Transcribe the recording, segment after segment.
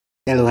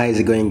Hello, how is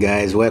it going,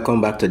 guys?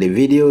 Welcome back to the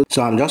video.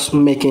 So I'm just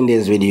making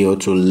this video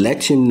to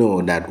let you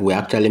know that we're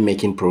actually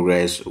making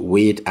progress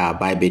with our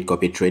Bybit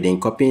copy trading,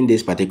 copying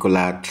this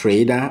particular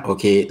trader.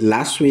 Okay,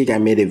 last week I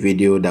made a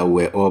video that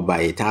we're all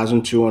by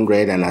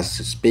 1,200, and as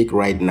I speak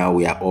right now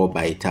we are all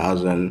by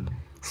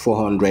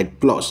 1,400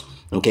 plus.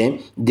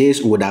 Okay,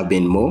 this would have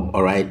been more.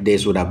 All right,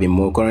 this would have been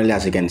more. Currently,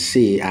 as you can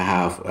see, I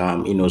have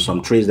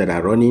some trades that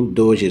are running.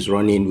 Doge is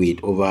running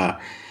with over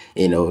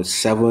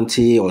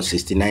 70 or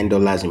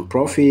 $69 in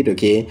profit.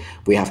 Okay,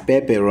 we have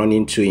Pepe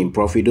running too in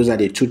profit. Those are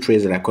the two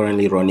trades that are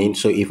currently running.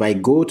 So if I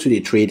go to the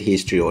trade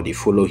history or the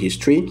follow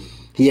history,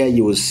 here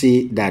you will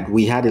see that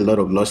we had a lot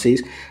of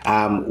losses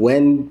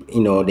when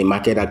the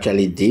market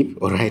actually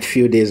dipped. All right,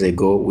 few days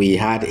ago we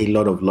had a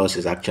lot of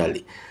losses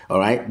actually. All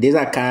right, this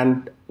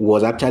account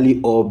was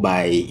actually all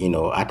by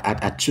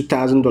at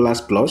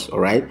 $2,000 plus. All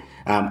right,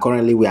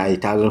 currently we are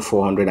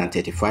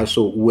 1,435,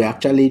 so we're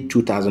actually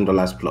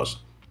 $2,000 plus,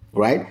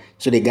 right?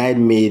 So the guy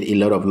made a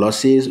lot of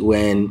losses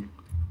when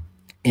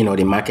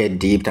the market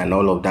dipped and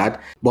all of that.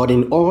 But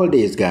in all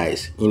this,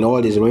 guys,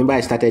 remember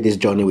I started this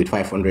journey with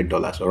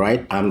 $500. All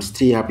right, I'm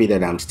still happy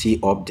that I'm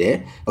still up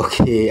there.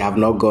 Okay, I've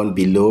not gone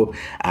below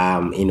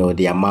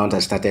the amount I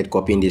started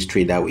copying this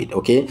trader with.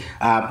 Okay,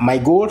 my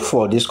goal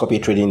for this copy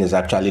trading is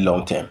actually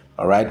long term.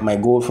 All right, my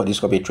goal for this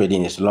copy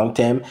trading is long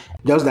term.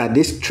 Just that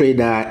this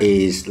trader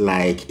is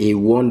like a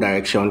one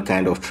direction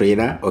kind of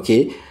trader.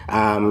 Okay,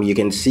 you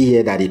can see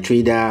here that the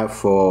trader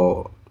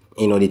for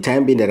the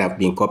time being that I've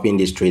been copying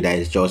this trader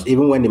is just,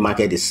 even when the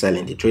market is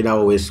selling, the trader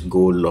always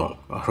go long.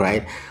 All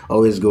right,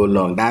 always go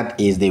long. That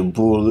is the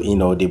bull,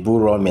 the bull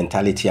run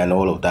mentality and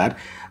all of that.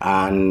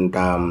 And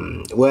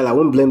well, I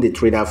won't blame the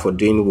trader for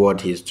doing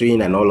what he's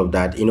doing and all of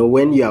that.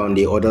 When you are on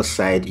the other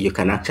side, you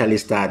can actually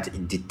start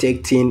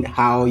detecting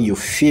how you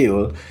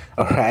feel.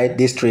 All right,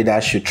 this trader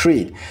should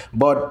trade.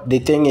 But the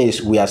thing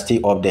is, we are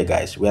still up there,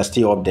 guys. We are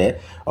still up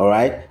there. All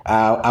right,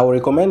 I will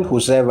recommend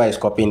whoever is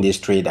copying this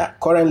trader.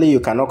 Currently,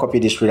 you cannot copy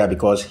this trader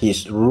because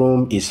his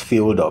room is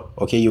filled up.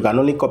 Okay, you can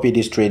only copy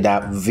this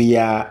trader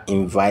via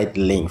invite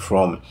link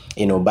from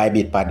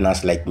Bybit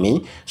partners like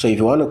me. So if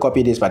you want to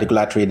copy this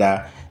particular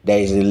trader, there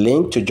is a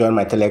link to join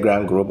my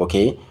Telegram group.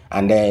 Okay,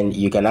 and then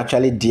you can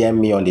actually DM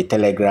me on the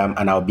Telegram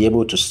and I'll be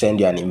able to send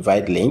you an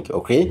invite link.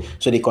 Okay,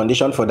 so the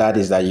condition for that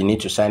is that you need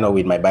to sign up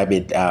with my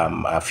Bybit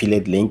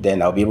affiliate link.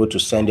 Then I'll be able to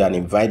send you an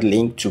invite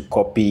link to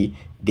copy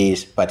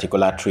this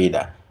particular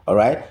trader. All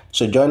right,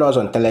 so join us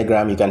on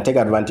Telegram. You can take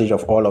advantage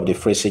of all of the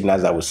free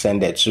signals that we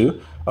send there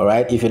too. All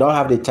right, if you don't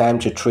have the time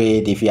to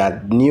trade, if you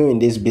are new in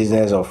this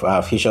business of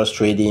futures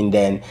trading,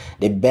 then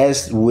the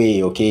best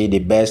way, okay, the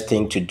best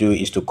thing to do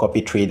is to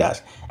copy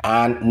traders,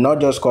 and not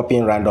just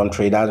copying random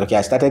traders. Okay,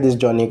 I started this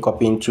journey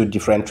copying two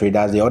different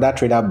traders. The other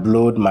trader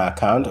blowed my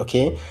account.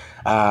 Okay,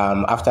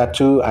 after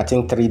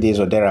 3 days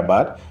or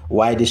thereabout.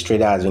 Why this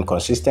trader has been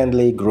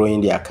consistently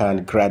growing the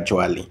account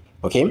gradually.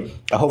 Okay,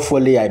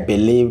 hopefully I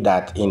believe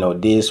that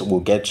this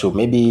will get to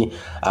maybe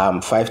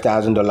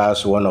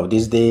 $5,000 one of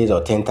these days, or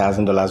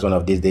 $10,000 one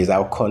of these days.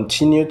 I'll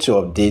continue to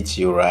update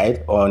you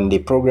right on the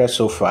progress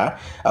so far.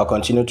 I'll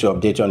continue to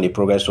update you on the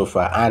progress so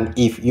far. And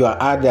if you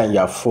are out there and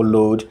you have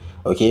followed,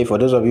 okay, for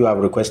those of you who have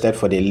requested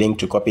for the link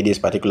to copy this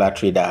particular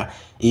trader,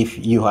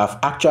 if you have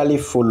actually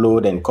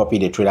followed and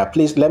copied the trader,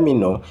 please let me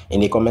know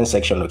in the comment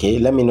section. Okay,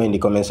 let me know in the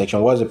comment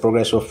section, what's the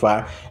progress so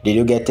far? Did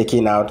you get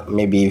taken out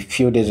maybe a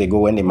few days ago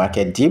when the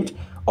market dipped,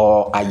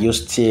 or are you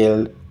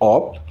still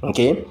up?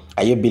 Okay,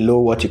 are you below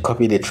what you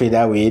copied the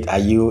trader with? Are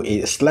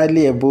you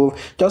slightly above?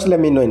 Just let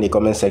me know in the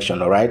comment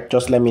section. All right,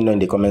 just let me know in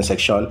the comment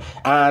section,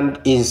 and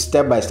it's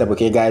step by step.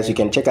 Okay, guys, you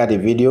can check out the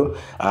video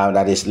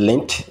that is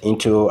linked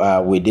into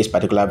with this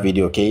particular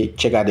video. Okay,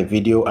 check out the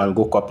video and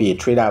go copy a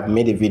trader. I've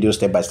made a video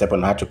step by step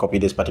on how to copy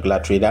this particular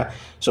trader,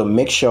 so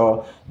make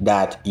sure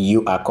that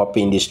you are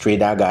copying this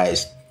trader,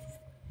 guys,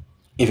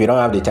 if you don't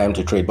have the time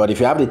to trade. But if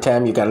you have the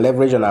time, you can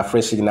leverage on our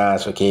free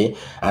signals, okay,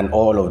 and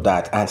all of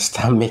that, and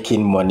start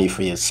making money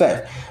for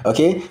yourself.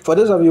 Okay, for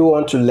those of you who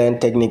want to learn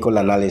technical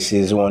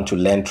analysis, who want to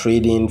learn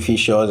trading,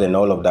 futures and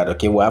all of that,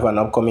 okay, we have an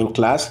upcoming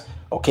class,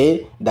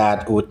 okay,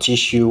 that will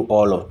teach you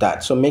all of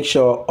that. So make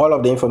sure all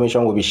of the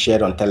information will be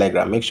shared on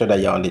Telegram. Make sure that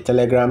you're on the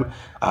Telegram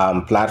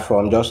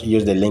platform. Just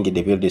use the link in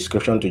the video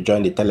description to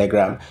join the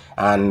Telegram,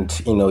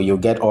 and you'll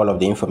get all of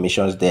the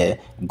informations there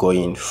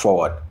going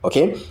forward.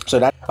 Okay, so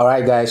that, all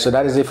right, guys, so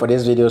that is it for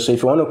this video. So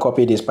if you want to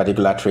copy this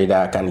particular trader,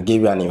 I can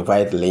give you an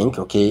invite link.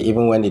 Okay,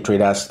 even when the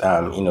traders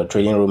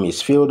trading room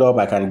is filled up,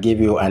 I can give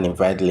you an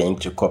invite link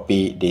to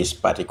copy this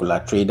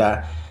particular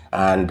trader,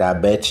 and I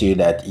bet you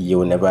that you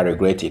will never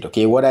regret it.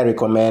 Okay, what I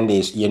recommend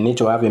is you need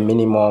to have a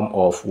minimum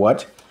of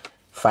what?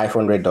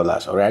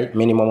 $500. All right,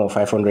 minimum of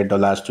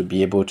 $500 to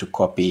be able to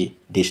copy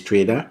this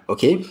trader.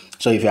 Okay,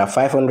 so if you have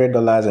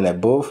 $500 and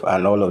above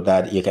and all of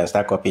that, you can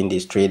start copying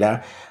this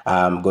trader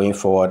going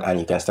forward, and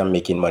you can start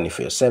making money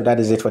for yourself. That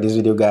is it for this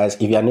video, guys.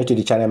 If you are new to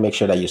the channel, make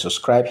sure that you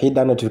subscribe, hit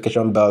that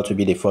notification bell to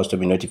be the first to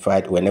be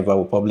notified whenever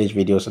we publish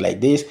videos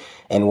like this.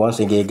 And once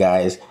again,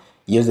 guys,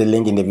 use the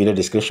link in the video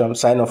description,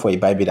 sign up for a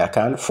Bybit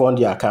account, fund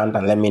your account,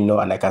 and let me know,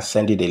 and I can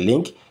send you the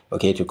link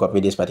okay, to copy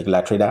this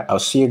particular trader. I'll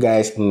see you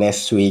guys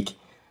next week,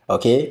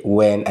 okay,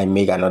 when I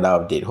make another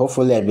update.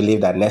 Hopefully, I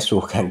believe that next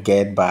week we can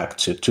get back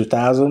to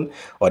 2000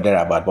 or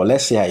thereabout, but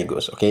let's see how it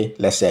goes, okay?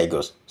 Let's see how it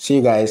goes. See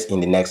you guys in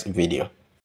the next video.